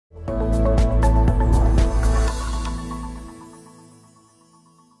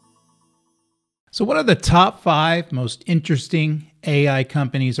So what are the top 5 most interesting AI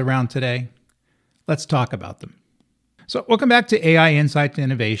companies around today? Let's talk about them. So welcome back to AI Insight to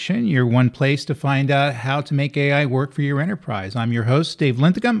Innovation, your one place to find out how to make AI work for your enterprise. I'm your host, Dave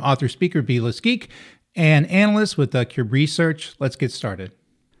Linthicum, author, speaker, B-list geek, and analyst with theCUBE Research. Let's get started.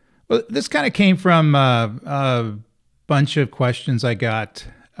 Well, this kind of came from a bunch of questions I got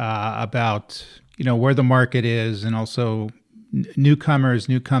about where the market is, and also newcomers,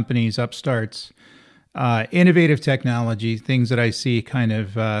 new companies, upstarts, innovative technology, things that I see kind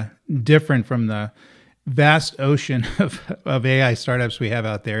of different from the vast ocean of AI startups we have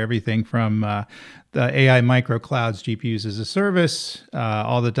out there. Everything from the AI micro clouds, GPUs as a service,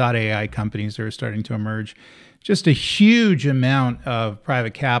 all the .ai companies that are starting to emerge. Just a huge amount of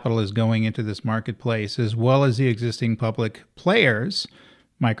private capital is going into this marketplace, as well as the existing public players,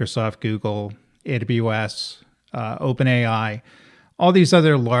 Microsoft, Google, AWS, OpenAI, all these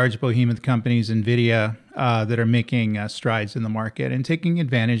other large behemoth companies, NVIDIA, that are making strides in the market and taking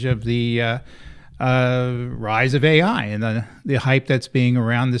advantage of the rise of AI and the hype that's being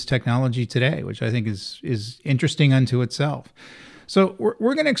around this technology today, which I think is interesting unto itself. So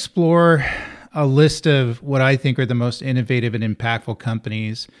we're going to explore a list of what I think are the most innovative and impactful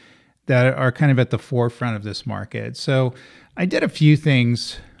companies that are kind of at the forefront of this market. So I did a few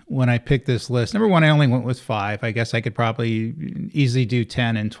things when I picked this list. Number one, I only went with 5. I guess I could probably easily do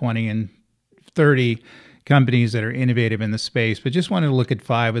 10 and 20 and 30 companies that are innovative in the space, but just wanted to look at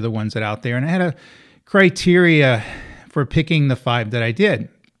 5 of the ones that are out there. And I had a criteria for picking the 5 that I did.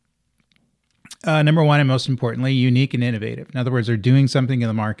 Number one, and most importantly, unique and innovative. In other words, they're doing something in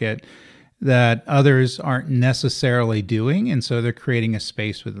the market that others aren't necessarily doing, and so they're creating a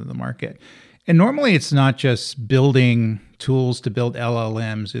space within the market. And normally it's not just building tools to build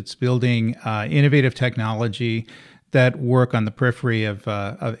LLMs, it's building innovative technology that work on the periphery of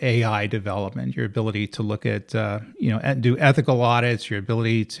AI development. Your ability to look at, do ethical audits, your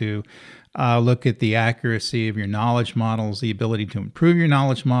ability to look at the accuracy of your knowledge models, the ability to improve your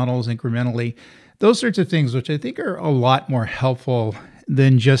knowledge models incrementally, those sorts of things, which I think are a lot more helpful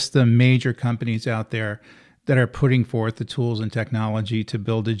than just the major companies out there that are putting forth the tools and technology to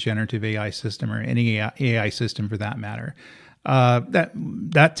build a generative AI system, or any AI system for that matter.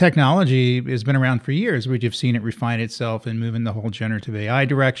 That technology has been around for years. We've just seen it refine itself and move in the whole generative AI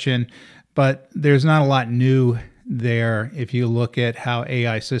direction, but there's not a lot new there if you look at how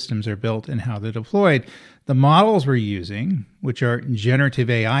AI systems are built and how they're deployed. The models we're using, which are generative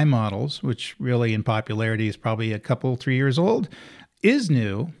AI models, which really in popularity is probably a couple, 3 years old, is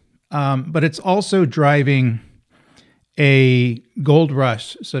new, but it's also driving a gold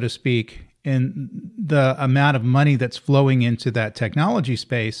rush, so to speak, in the amount of money that's flowing into that technology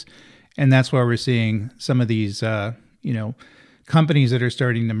space. And that's why we're seeing some of these, companies that are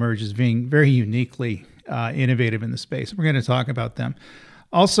starting to emerge as being very uniquely innovative in the space. We're going to talk about them.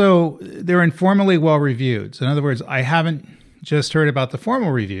 Also, they're informally well reviewed. So in other words, I haven't just heard about the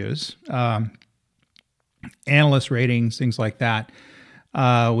formal reviews, analyst ratings, things like that,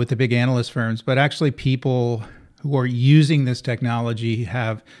 with the big analyst firms, but actually people who are using this technology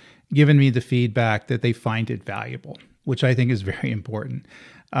have given me the feedback that they find it valuable, which I think is very important.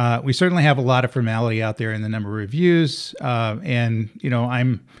 We certainly have a lot of formality out there in the number of reviews, and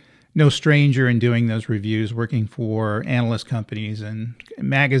I'm no stranger in doing those reviews, working for analyst companies and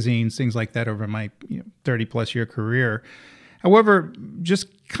magazines, things like that over my 30-plus year career. However, just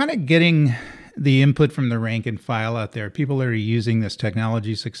kind of getting the input from the rank and file out there, people that are using this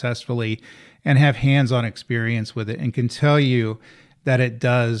technology successfully and have hands-on experience with it and can tell you that it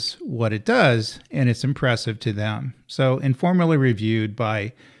does what it does and it's impressive to them. So informally reviewed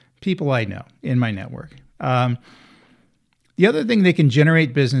by people I know in my network. The other thing, they can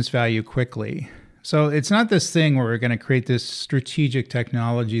generate business value quickly. So it's not this thing where we're going to create this strategic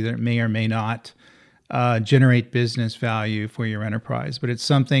technology that may or may not generate business value for your enterprise, but it's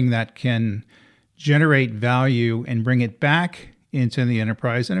something that can generate value and bring it back into the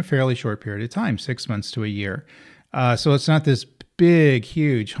enterprise in a fairly short period of time, 6 months to a year. So it's not this big,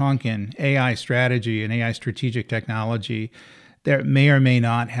 huge, honking AI strategy and AI strategic technology that may or may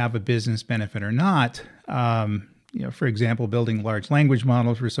not have a business benefit or not. For example, building large language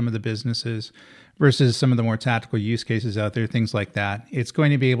models for some of the businesses versus some of the more tactical use cases out there, things like that. It's going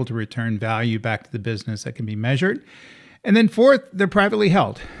to be able to return value back to the business that can be measured. And then fourth, they're privately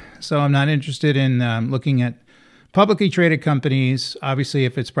held. So I'm not interested in looking at publicly traded companies. Obviously,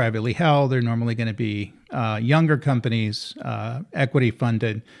 if it's privately held, they're normally going to be younger companies, equity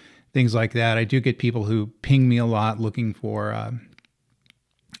funded, things like that. I do get people who ping me a lot looking for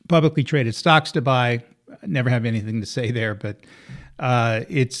publicly traded stocks to buy. Never have anything to say there, but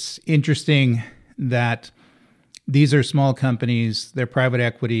it's interesting that these are small companies, they're private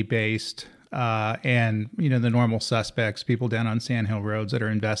equity based, and the normal suspects, people down on Sand Hill Roads that are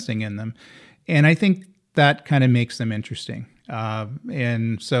investing in them. And I think that kind of makes them interesting.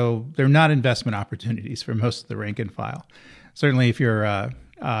 And so they're not investment opportunities for most of the rank and file. Certainly if you're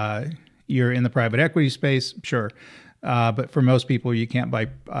in the private equity space, sure. But for most people, you can't buy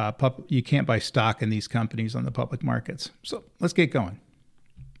stock in these companies on the public markets. So let's get going.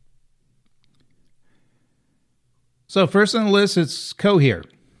 So first on the list, it's Cohere,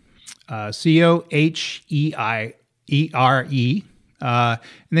 Cohere. And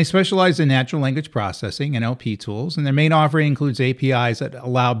they specialize in natural language processing, NLP tools, and their main offering includes APIs that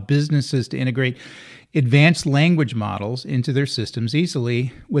allow businesses to integrate advanced language models into their systems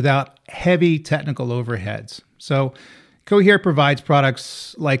easily without heavy technical overheads. So Cohere provides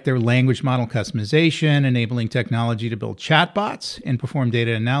products like their language model customization, enabling technology to build chatbots and perform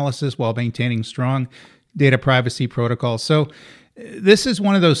data analysis while maintaining strong data privacy protocols. So this is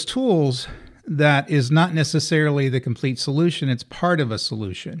one of those tools that is not necessarily the complete solution. It's part of a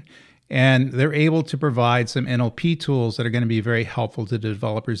solution. And they're able to provide some NLP tools that are going to be very helpful to the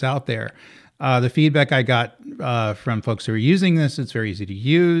developers out there. The feedback I got from folks who are using this, it's very easy to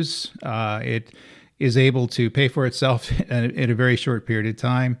use. It is able to pay for itself in a very short period of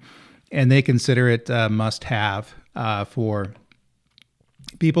time. And they consider it a must-have for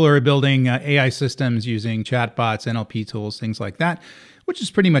people who are building AI systems using chatbots, NLP tools, things like that, which is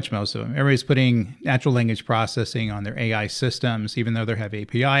pretty much most of them. Everybody's putting natural language processing on their AI systems, even though they have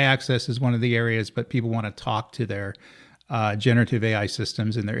API access is one of the areas, but people want to talk to their generative AI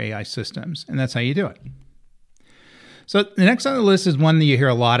systems in their AI systems, and that's how you do it. So the next on the list is one that you hear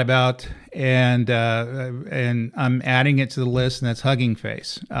a lot about, and I'm adding it to the list, and that's Hugging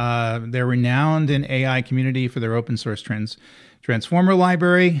Face. They're renowned in AI community for their open source Transformer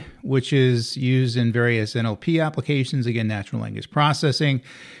library, which is used in various NLP applications, again, natural language processing.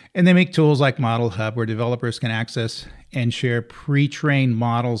 And they make tools like Model Hub, where developers can access and share pre-trained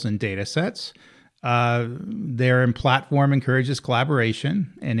models and data sets. Their platform encourages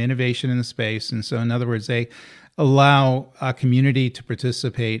collaboration and innovation in the space. And so, in other words, they allow a community to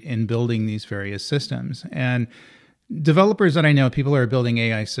participate in building these various systems. And developers that I know, people who are building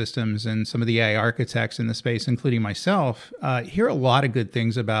AI systems and some of the AI architects in the space, including myself, hear a lot of good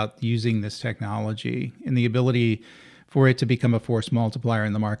things about using this technology and the ability for it to become a force multiplier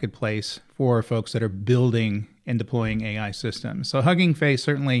in the marketplace for folks that are building and deploying AI systems. So Hugging Face,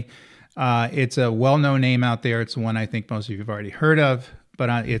 certainly, it's a well-known name out there. It's one I think most of you have already heard of, but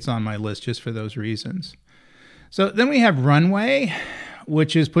it's on my list just for those reasons. So then we have Runway,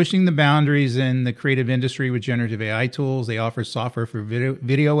 which is pushing the boundaries in the creative industry with generative AI tools. They offer software for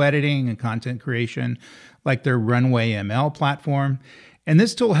video editing and content creation, like their Runway ML platform. And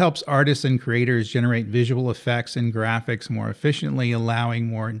this tool helps artists and creators generate visual effects and graphics more efficiently, allowing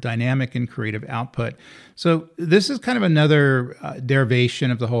more dynamic and creative output. So this is kind of another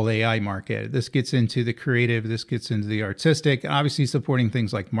derivation of the whole AI market. This gets into the creative, this gets into the artistic, obviously supporting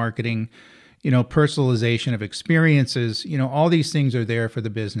things like marketing, personalization of experiences, all these things are there for the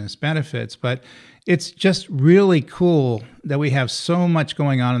business benefits, but it's just really cool that we have so much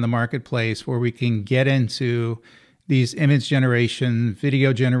going on in the marketplace where we can get into these image generation,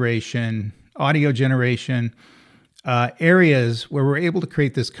 video generation, audio generation areas where we're able to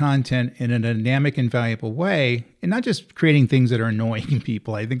create this content in a dynamic and valuable way, and not just creating things that are annoying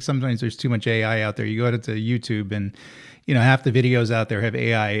people. I think sometimes there's too much AI out there. You go to YouTube and half the videos out there have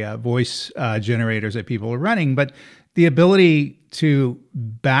AI voice generators that people are running, but the ability to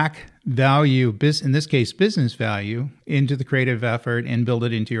back value, in this case, business value, into the creative effort and build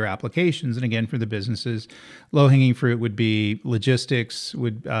it into your applications. And again, for the businesses, low-hanging fruit would be logistics,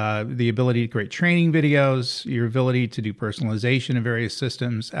 the ability to create training videos, your ability to do personalization of various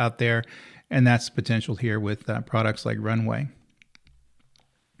systems out there, and that's potential here with products like Runway.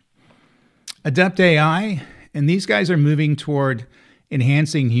 Adept AI. And these guys are moving toward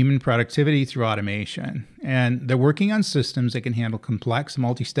enhancing human productivity through automation. And they're working on systems that can handle complex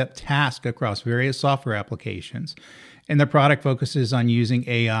multi-step tasks across various software applications. And their product focuses on using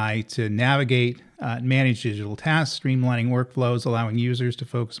AI to navigate, manage digital tasks, streamlining workflows, allowing users to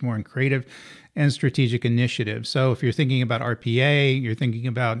focus more on creative and strategic initiatives. So if you're thinking about RPA, you're thinking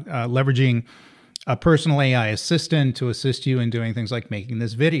about leveraging a personal AI assistant to assist you in doing things like making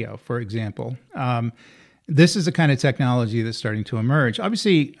this video, for example. This is the kind of technology that's starting to emerge.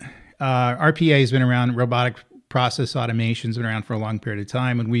 Obviously, RPA has been around, robotic process automation has been around for a long period of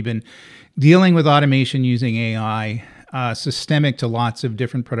time, and we've been dealing with automation using AI systemic to lots of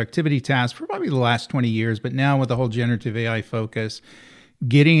different productivity tasks for probably the last 20 years. But now with the whole generative AI focus,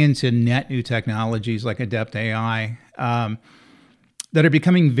 getting into net new technologies like Adept AI that are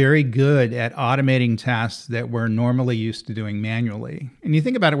becoming very good at automating tasks that we're normally used to doing manually. And you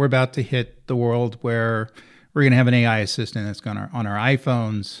think about it, we're about to hit the world where we're going to have an AI assistant that's on our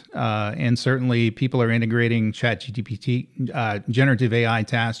iPhones. And certainly people are integrating ChatGPT, generative AI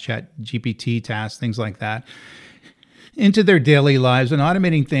tasks, ChatGPT tasks, things like that, into their daily lives and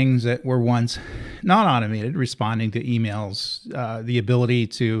automating things that were once not automated, responding to emails, the ability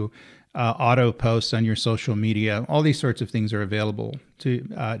to auto posts on your social media. All these sorts of things are available to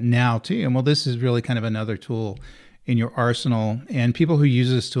now to you. And well, this is really kind of another tool in your arsenal. And people who use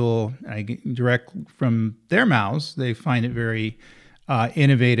this tool, direct from their mouths, they find it very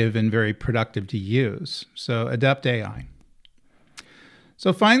innovative and very productive to use. So Adept AI.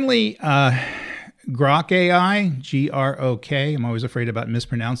 So finally, Grok AI, G-R-O-K. I'm always afraid about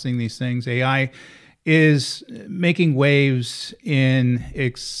mispronouncing these things. AI is making waves in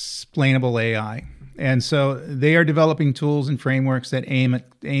explainable AI. And so they are developing tools and frameworks that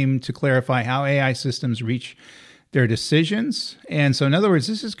aim to clarify how AI systems reach their decisions. And so in other words,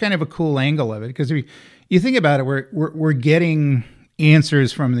 this is kind of a cool angle of it, because if you think about it, we're getting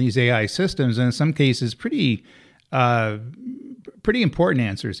answers from these AI systems, and in some cases pretty important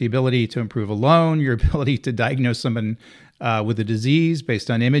answers. The ability to improve a loan, your ability to diagnose someone with a disease based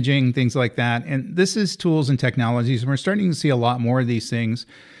on imaging, things like that. And this is tools and technologies, and we're starting to see a lot more of these things.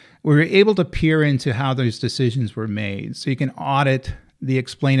 We're able to peer into how those decisions were made. So you can audit the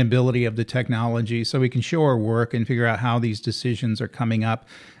explainability of the technology, so we can show our work and figure out how these decisions are coming up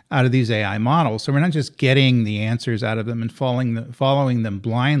out of these AI models. So we're not just getting the answers out of them and following them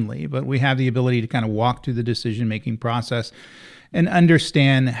blindly, but we have the ability to kind of walk through the decision-making process and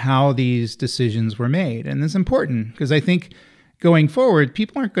understand how these decisions were made. And it's important because I think going forward,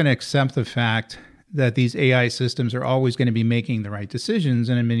 people aren't going to accept the fact that these AI systems are always going to be making the right decisions,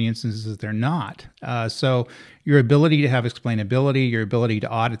 and in many instances they're not. So your ability to have explainability, your ability to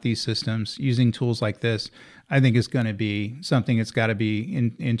audit these systems using tools like this, I think is going to be something that's got to be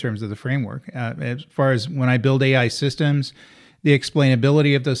in terms of the framework. As far as when I build AI systems, the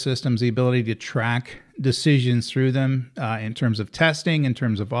explainability of those systems, the ability to track decisions through them in terms of testing, in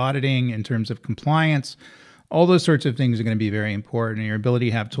terms of auditing, in terms of compliance, all those sorts of things are going to be very important. And your ability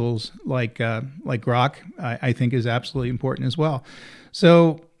to have tools like Grok, I think, is absolutely important as well.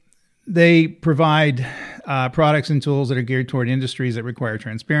 So they provide products and tools that are geared toward industries that require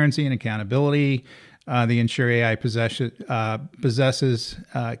transparency and accountability. They ensure AI possesses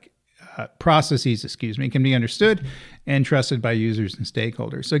processes, can be understood and trusted by users and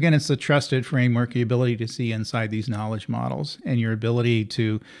stakeholders. So again, it's the trusted framework, the ability to see inside these knowledge models, and your ability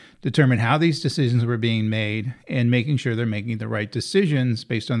to determine how these decisions were being made and making sure they're making the right decisions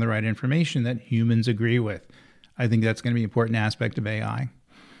based on the right information that humans agree with. I think that's going to be an important aspect of AI.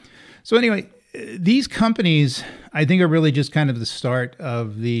 So anyway, these companies, I think, are really just kind of the start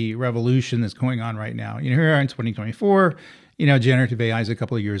of the revolution that's going on right now. Here we are in 2024. Generative AI is a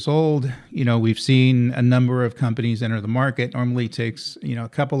couple of years old. We've seen a number of companies enter the market. Normally it takes, a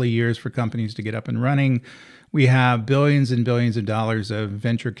couple of years for companies to get up and running. We have billions and billions of dollars of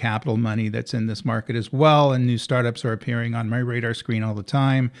venture capital money that's in this market as well. And new startups are appearing on my radar screen all the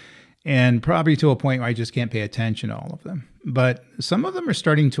time. And probably to a point where I just can't pay attention to all of them. But some of them are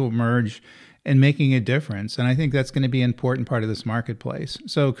starting to emerge and making a difference. And I think that's going to be an important part of this marketplace.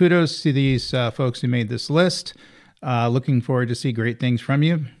 So kudos to these folks who made this list. Looking forward to see great things from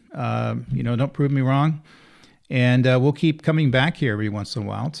you. Don't prove me wrong. And we'll keep coming back here every once in a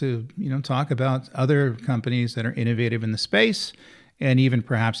while to, talk about other companies that are innovative in the space, and even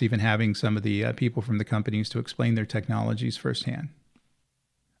perhaps even having some of the people from the companies to explain their technologies firsthand.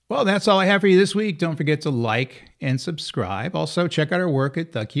 Well, that's all I have for you this week. Don't forget to like and subscribe. Also, check out our work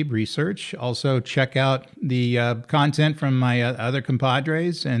at theCUBE Research. Also, check out the content from my other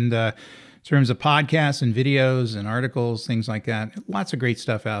compadres, and in terms of podcasts and videos and articles, things like that. Lots of great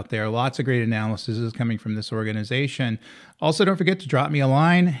stuff out there. Lots of great analysis is coming from this organization. Also, don't forget to drop me a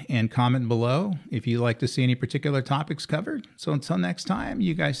line and comment below if you'd like to see any particular topics covered. So until next time,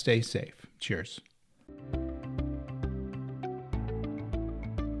 you guys stay safe. Cheers.